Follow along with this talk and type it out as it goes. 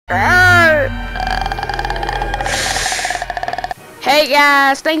Hey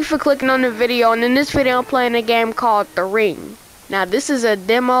guys, thank you for clicking on the video, and in this video I'm playing a game called The Ring. Now this is a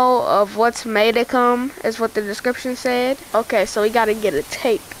demo of what's made to come, is what the description said. Okay, so we gotta get a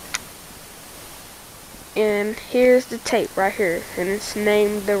tape. And here's the tape right here, and it's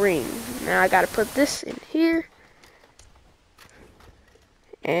named The Ring. Now I gotta put this in here.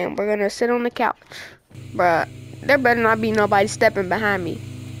 And we're gonna sit on the couch. Bruh, there better not be nobody stepping behind me.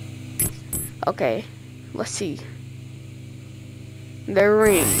 Okay, let's see. The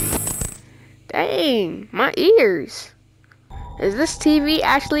Ring. Dang, my ears. Is this TV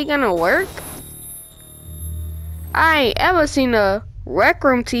actually gonna work? I ain't ever seen a Rec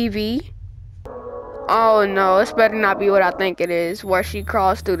Room TV. Oh no, this better not be what I think it is, where she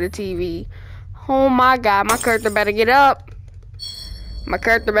crawls through the TV. Oh my god, my character better get up. My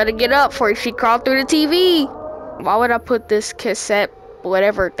character better get up before she crawled through the TV. Why would I put this cassette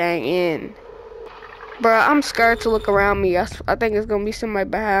whatever thing in? Bruh, I'm scared to look around me. I think it's gonna be somebody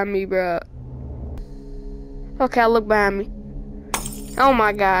behind me, bruh. Okay, I look behind me. Oh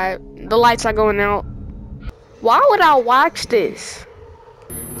my god, the lights are going out. Why would I watch this?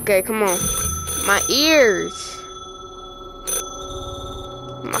 Okay, come on. My ears.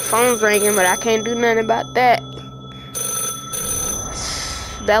 My phone's ringing, but I can't do nothing about that.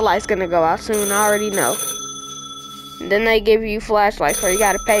 That light's gonna go out soon, I already know. And then they give you flashlights, so you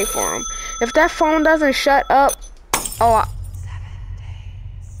gotta pay for them. If that phone doesn't shut up,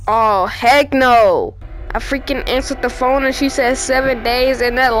 oh heck no! I freaking answered the phone and she said 7 days,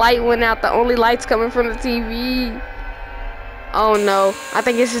 and that light went out. The only light's coming from the TV. Oh no! I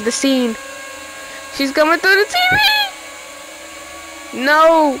think this is the scene. She's coming through the TV.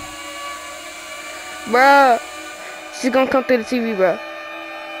 No, bruh. She's gonna come through the TV, bruh.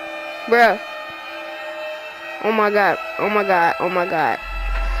 Bruh. Oh my god. Oh my god. Oh my god.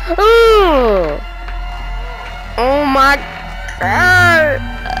 Ooh. Oh my god.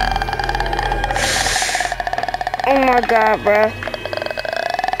 Oh my god, bruh.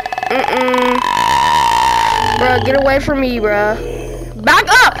 Bruh, get away from me, bruh. Back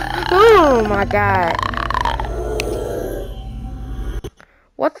up! Oh my god.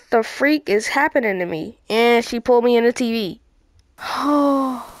 What the freak is happening to me? And she pulled me in the TV.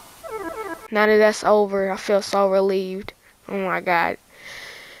 Oh. Now that that's over, I feel so relieved. Oh my god.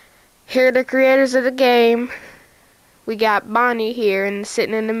 Here are the creators of the game. We got Bonnie here and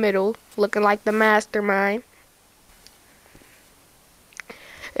sitting in the middle, looking like the mastermind.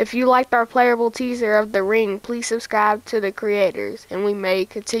 If you liked our playable teaser of The Ring, please subscribe to the creators, and we may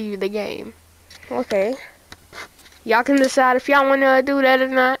continue the game. Okay. Y'all can decide if y'all want to do that or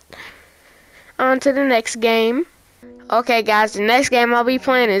not. On to the next game. Okay guys, the next game I'll be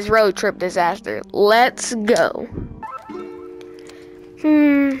playing is Road Trip Disaster. Let's go.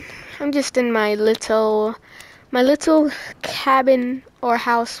 I'm just in my little cabin or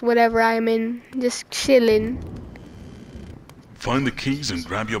house, whatever I'm in, just chilling. Find the keys and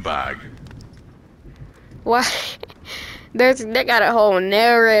grab your bag. What? They got a whole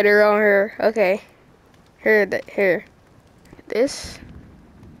narrator on her. Okay. Here. This?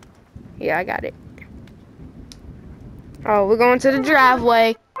 Yeah, I got it. Oh, we're going to the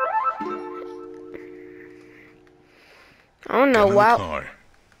driveway. I don't know why.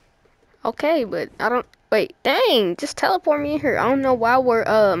 Okay, but I don't. Wait, dang! Just teleport me in here. I don't know why we're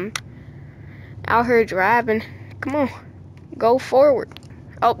out here driving. Come on, go forward.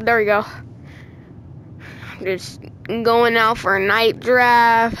 Oh, there we go. Just going out for a night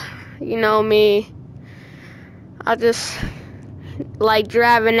drive. You know me. I just like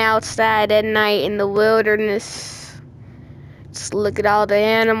driving outside at night in the wilderness. Just look at all the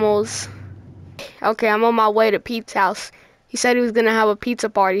animals. Okay, I'm on my way to Pete's house. He said he was gonna have a pizza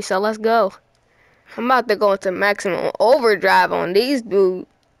party, so let's go. I'm about to go into maximum overdrive on these dudes.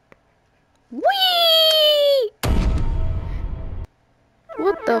 Whee!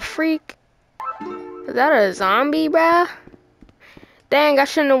 What the freak? Is that a zombie, bruh? Dang, I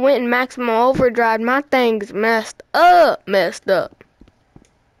shouldn't have went in maximum overdrive. My thing's messed up.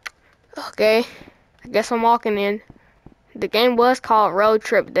 Okay, I guess I'm walking in. The game was called Road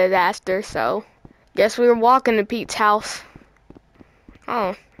Trip Disaster, so guess we were walking to Pete's house.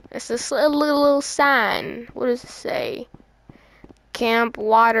 Oh, it's this little sign. What does it say? Camp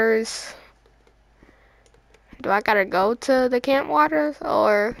Waters. Do I gotta go to the Camp Waters,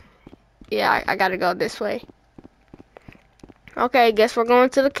 or yeah, I gotta go this way. Okay, guess we're going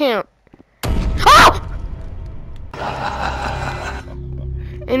to the camp. Oh!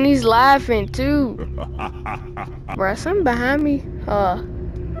 And he's laughing too. Bruh, something behind me.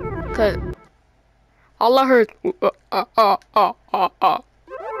 Cause all I heard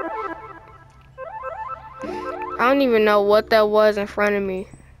don't even know what that was in front of me.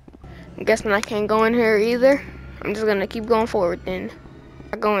 I'm guessing I can't go in here either. I'm just gonna keep going forward then.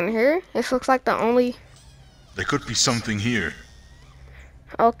 I go in here? This looks like the only... There could be something here.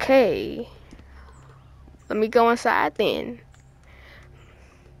 Okay. Let me go inside then.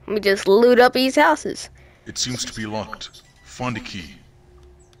 Let me just loot up these houses. It seems to be locked. Find a key.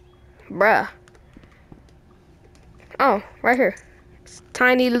 Bruh. Oh, right here. It's a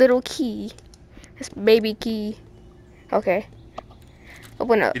tiny little key. This baby key. Okay.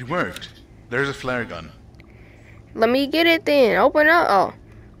 Open up. It worked. There's a flare gun. Let me get it then. Open up. Oh.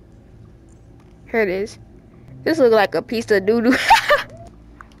 Here it is. This looks like a piece of doo-doo.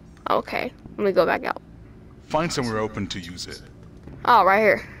 Okay. Let me go back out. Find somewhere open to use it. Oh, right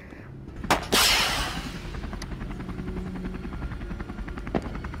here.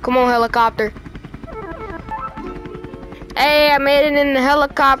 Come on, helicopter. Hey, I made it in the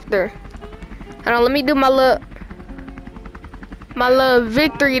helicopter. Hold on, let me do my little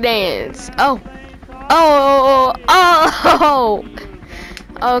victory dance. Oh. Oh. Oh.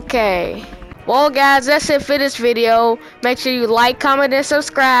 Okay. Well, guys, that's it for this video. Make sure you like, comment, and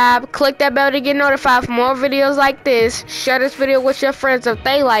subscribe. Click that bell to get notified for more videos like this. Share this video with your friends if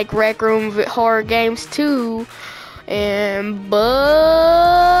they like Rec Room horror games too. And bye.